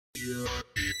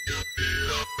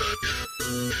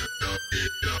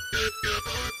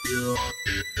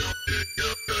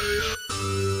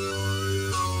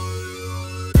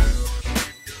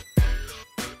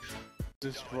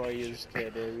Destroy his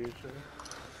kid area.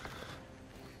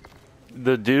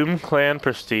 The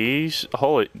DoomClanPrestige?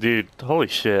 Holy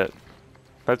shit.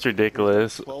 That's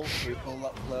ridiculous. 12 people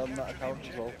that play on that account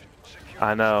as well.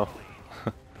 I know.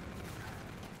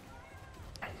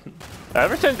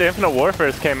 Ever since Infinite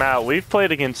Warfare came out, we've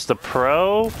played against the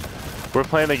Pro. We're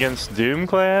playing against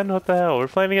DoomClan. What the hell? We're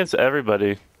playing against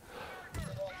everybody.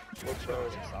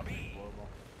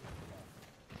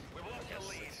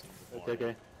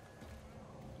 Okay.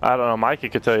 I don't know. Mikey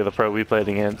could tell you the Pro we played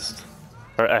against.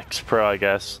 Or ex-Pro, I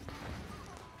guess.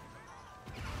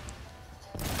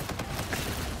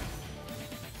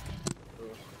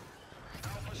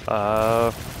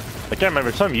 I can't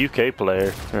remember. Some UK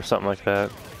player or something like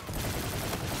that.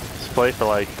 Just play for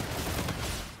like...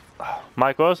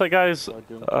 Mike, what was that guy's,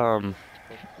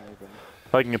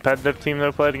 like competitive team they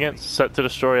played against? Set to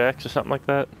Destroy X or something like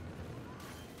that?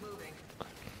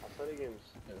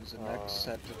 It was an X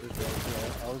set to Destroy.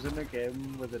 I was in a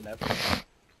game with an F.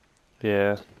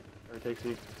 Yeah.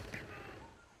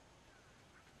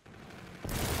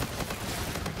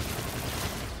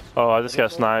 Oh, I just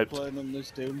got sniped. Playing on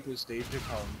this DoomClanPrestige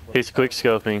account. He's quick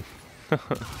scoping.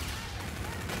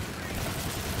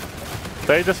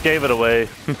 They just gave it away.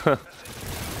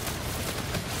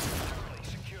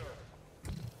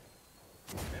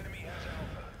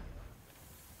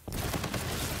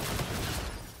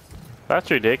 That's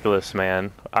ridiculous,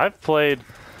 man. I've played...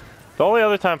 The only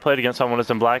other time I played against someone was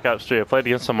in Black Ops 3. I played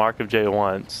against some MarcTheSkipper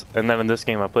once. And then in this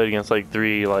game I played against like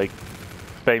 3 like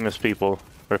famous people.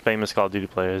 Or famous Call of Duty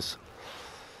players.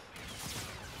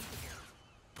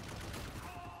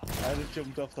 I just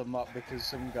jumped off the map because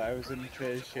some guy was in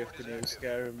trade shift and he was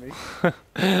scaring me.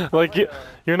 Like,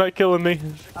 you're not killing me.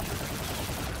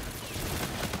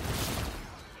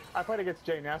 I played against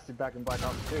Jay Nasty back in Black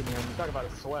Ops 2, man. You talk about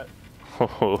a sweat.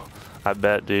 Oh, I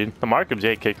bet, dude. The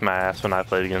MarcTheSkipper kicked my ass when I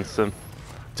played against him.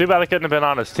 Too bad I couldn't have been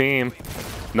on his team.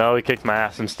 No, he kicked my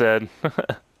ass instead.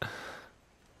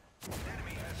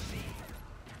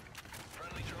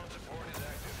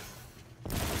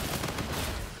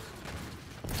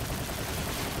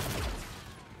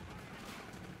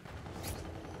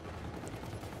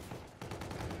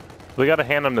 We gotta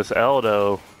hand him this L,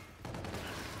 though.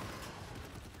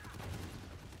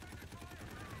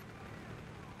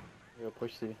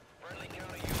 Push C.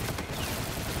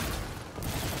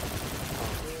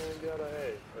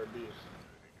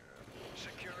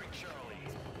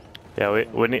 Yeah,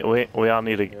 we all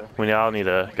need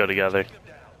to go together.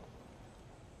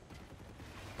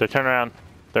 They're turning around.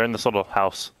 They're in this little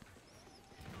house.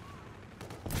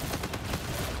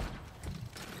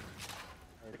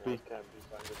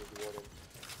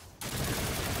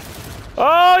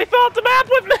 Oh, he fell off the map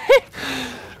with me!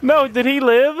 No, did he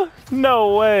live?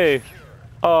 No way.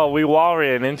 Oh, we wall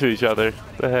ran into each other.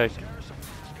 The heck?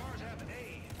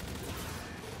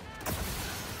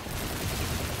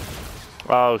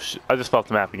 Oh, I just fell off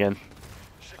the map again.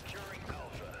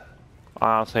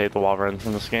 I honestly hate the wall runs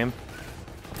in this game.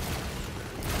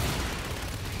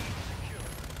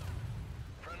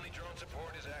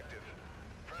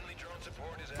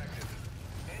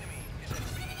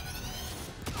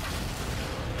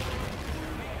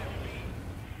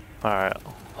 Alright,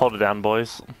 hold it down,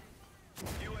 boys.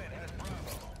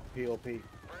 POP.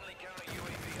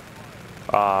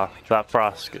 That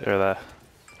frost, or the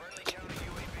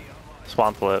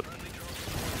spawn flip.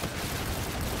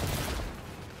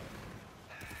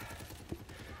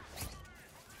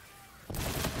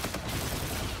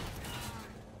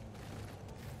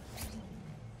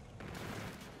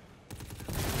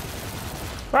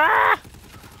 Ah!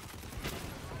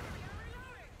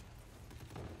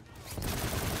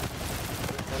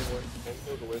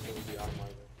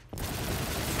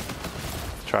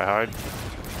 Try hard.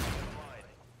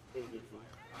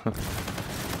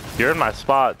 You're in my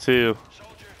spot too.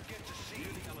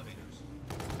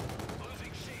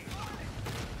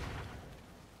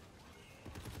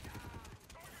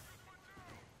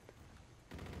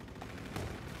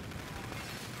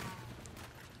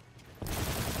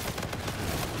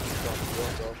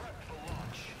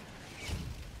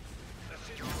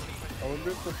 I wonder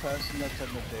if the person that's on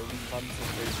the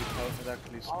DoomClanPrestige account is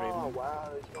actually streaming. Oh wow,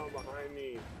 they spawned behind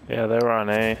me. Yeah, they were on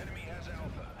A.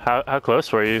 How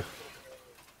close were you?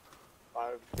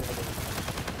 5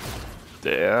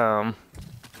 Damn.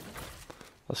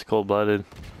 That's cold-blooded.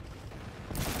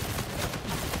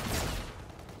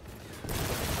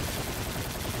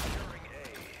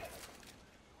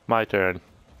 My turn.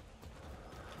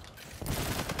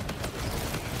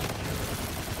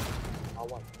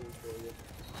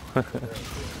 Did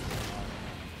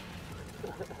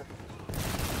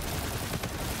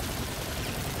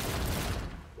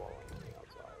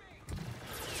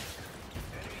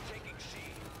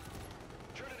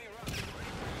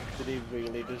he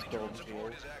really just go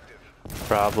here?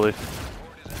 Probably.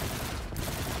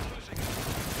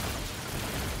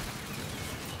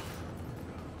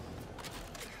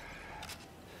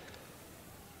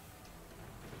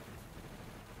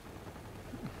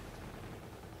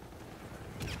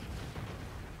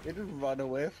 He didn't run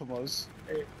away from us.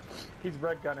 Hey, he's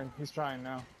red gunning. He's trying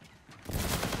now.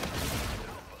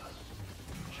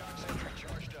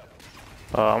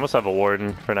 I almost have a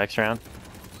warden for next round.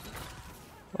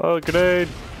 Oh, grenade!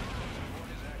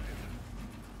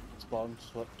 Spawn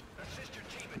swept.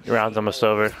 Round's almost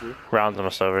over. Round's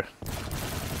almost over.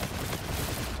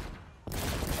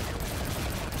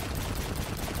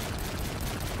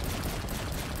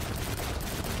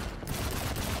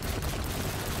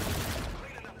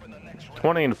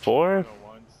 $20 and 4?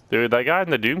 Dude, that guy in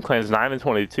the Doom Clan is 9 and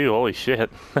 22. Holy shit.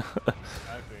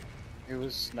 He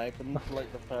was sniping for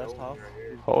like the first half.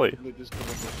 Holy. He just coming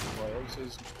with the wiles.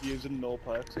 He's using no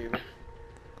perks either.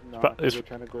 No, But they it's- were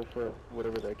trying to go for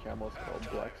whatever their camo's called,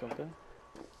 black something.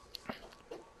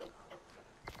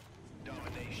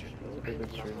 They've been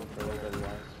streaming for like the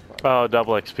last 5 Oh,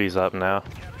 double XP's up now.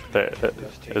 There, is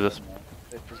this?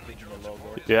 It just gives him a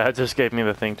logo. Yeah, it just gave me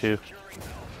the thing too.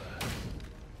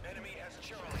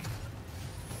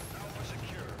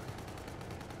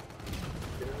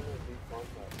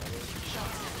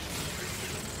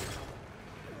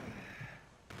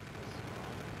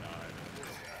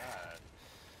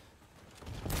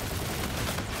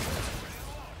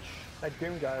 That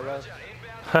Doom guy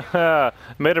left.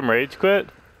 Made him rage quit?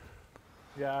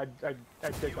 Yeah, I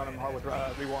dig on him hard with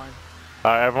rewind.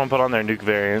 Alright, everyone put on their nuke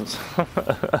variants. I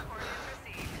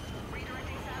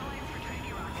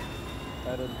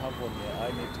didn't have one yet.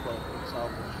 I need to go for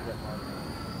salvage to get mine.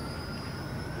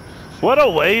 What a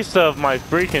waste of my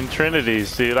freaking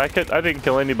trinities, dude. I didn't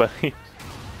kill anybody.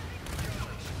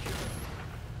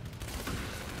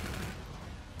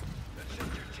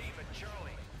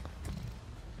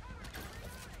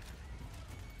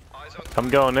 I'm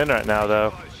going in right now,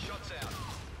 though.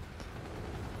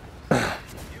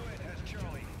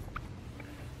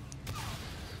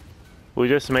 We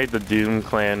just made the Doom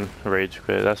Clan rage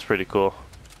quit. That's pretty cool.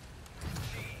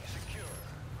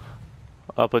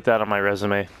 I'll put that on my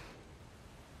resume.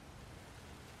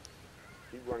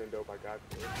 Keep running dope, I got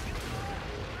you.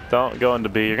 Don't go into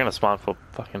B. You're gonna spawn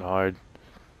fucking hard.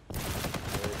 Oh,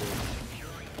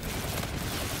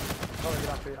 get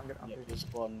off B. I'm getting off Yeah, B. just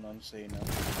spawn on C now.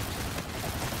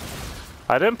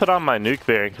 I didn't put on my nuke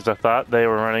variant because I thought they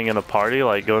were running in a party,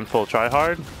 like going full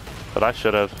tryhard, but I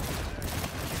should have.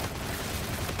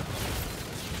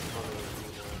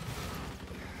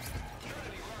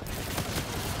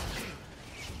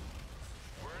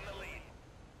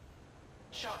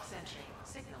 Shock sentry.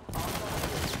 Signal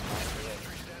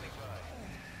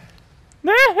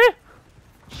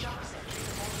Shock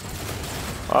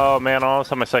sentry. Oh man, I almost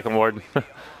have my second warden.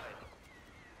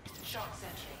 Shock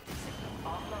sentry. Signal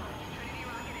offline. Trinity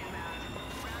rocket inbound.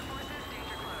 Ground forces,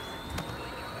 danger close.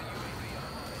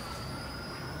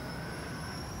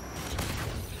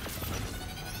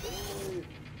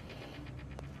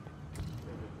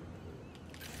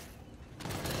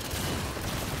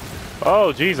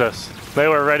 Oh Jesus, they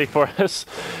were ready for us.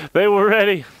 They were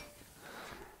ready.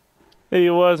 He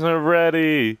wasn't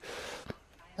ready.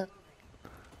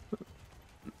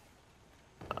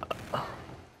 How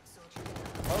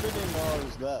did he know I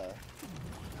was there?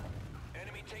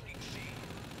 Enemy taking C.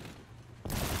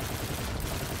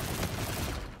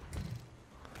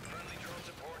 Friendly drone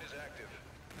support is active.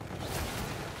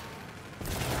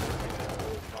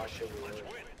 Let's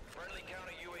win. Friendly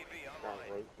counter UAV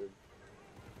online. Roasted.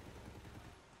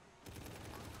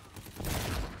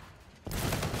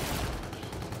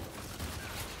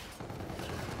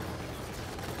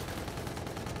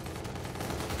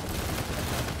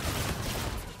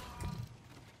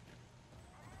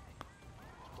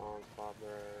 On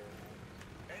father.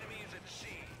 Enemy is at C.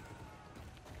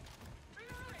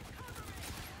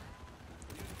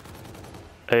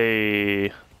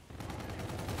 A.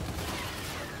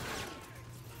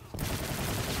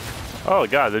 Oh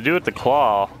god, the dude with the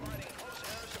claw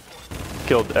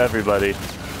killed everybody.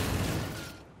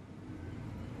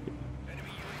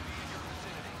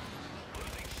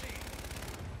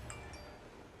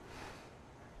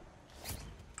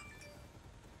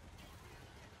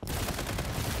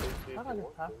 How did I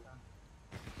get past that?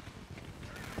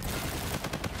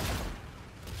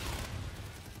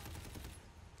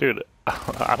 Dude,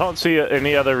 I don't see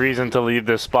any other reason to leave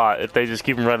this spot if they just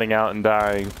keep running out and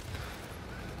dying.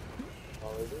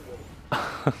 Oh, they do,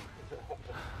 buddy.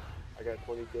 I got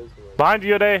 20 kills for it. Behind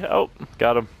you, Day. Oh,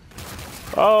 got him.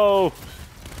 Oh.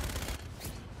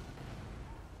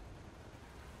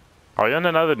 Are you on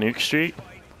another nuke streak?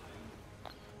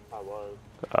 I was.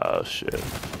 Oh, shit.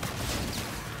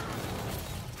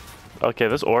 Okay,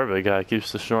 this orbit guy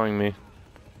keeps destroying me.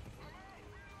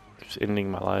 Keeps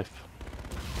ending my life.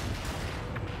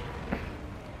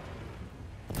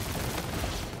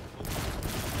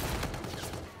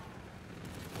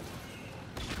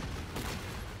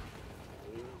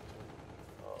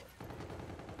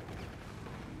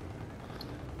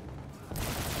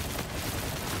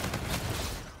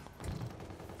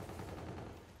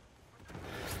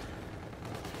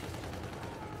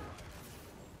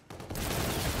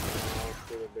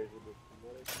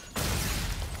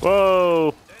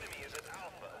 Whoa! Enemy is at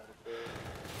Alpha.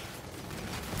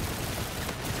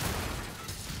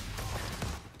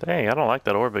 Dang, I don't like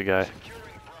that orbit guy.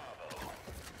 Securing Bravo.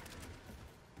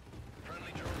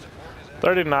 Friendly drone support is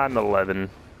active. 39-11.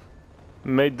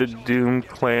 Made the Doom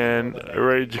clan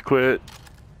rage quit.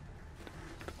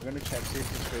 I'm gonna check see if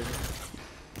he's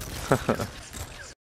crazy.